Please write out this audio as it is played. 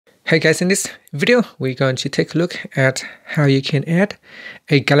Hey guys, in this video, we're going to take a look at how you can add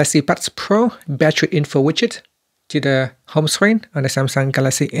a Galaxy Buds Pro battery info widget to the home screen on the Samsung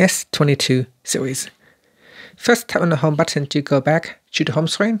Galaxy S22 series. First, tap on the home button to go back to the home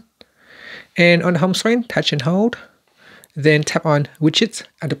screen. And on the home screen, touch and hold. Then tap on widgets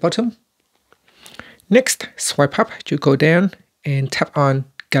at the bottom. Next, swipe up to go down and tap on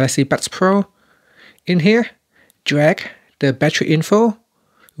Galaxy Buds Pro. In here, drag the battery info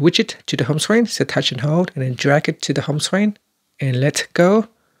widget to the home screen, so touch and hold and then drag it to the home screen and let go.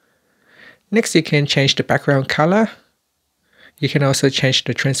 Next, you can change the background color. You can also change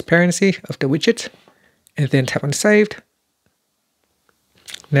the transparency of the widget and then tap on saved.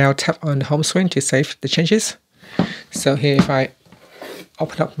 Now tap on the home screen to save the changes. So here, if I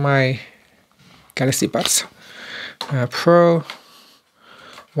open up my Galaxy Buds Pro,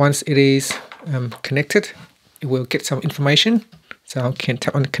 once it is connected, it will get some information. So I can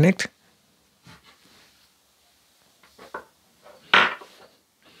tap on connect.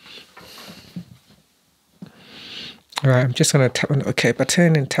 Alright, I'm just going to tap on the OK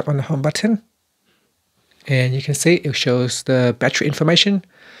button and tap on the home button. And you can see it shows the battery information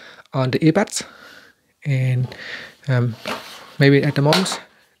on the earbuds. And maybe at the moment,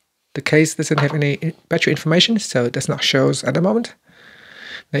 the case doesn't have any battery information, so it does not show us at the moment.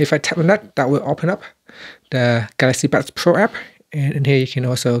 Now if I tap on that, that will open up the Galaxy Buds Pro app. And in here you can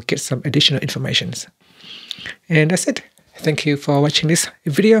also get some additional information. And that's it. Thank you for watching this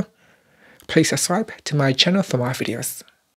video. Please subscribe to my channel for more videos.